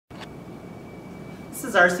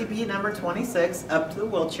This is RCP number 26, up to the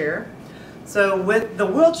wheelchair. So with the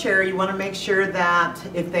wheelchair, you want to make sure that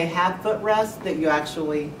if they have footrest, that you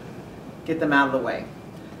actually get them out of the way.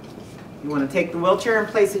 You want to take the wheelchair and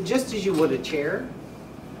place it just as you would a chair,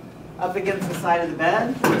 up against the side of the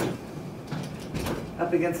bed,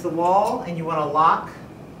 up against the wall, and you want to lock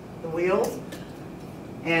the wheels.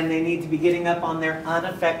 And they need to be getting up on their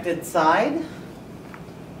unaffected side.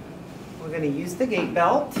 We're going to use the gait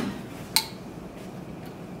belt.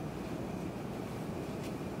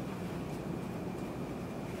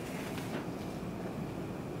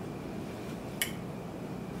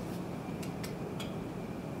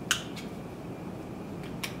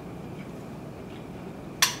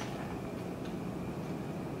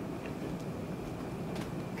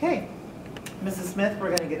 Okay, Mrs. Smith, we're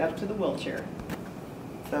going to get up to the wheelchair.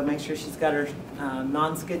 So make sure she's got her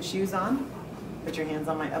non-skid shoes on. Put your hands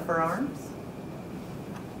on my upper arms.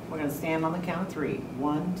 We're going to stand on the count of 3.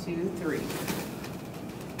 1, 2, 3.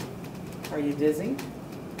 Are you dizzy?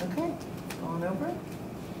 Okay, going over.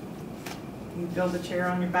 You build the chair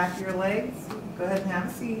on your back of your legs. Go ahead and have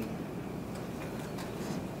a seat.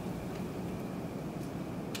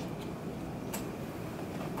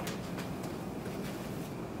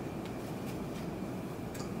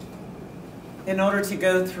 In order to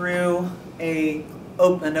go through an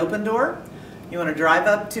open door, you want to drive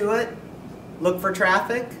up to it, look for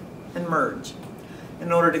traffic, and merge.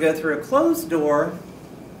 In order to go through a closed door,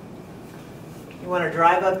 you want to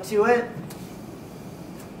drive up to it,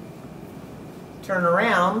 turn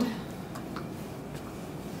around,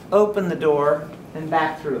 open the door, and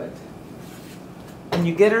back through it. When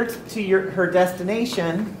you get her to her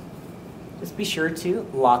destination, just be sure to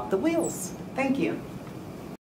lock the wheels. Thank you.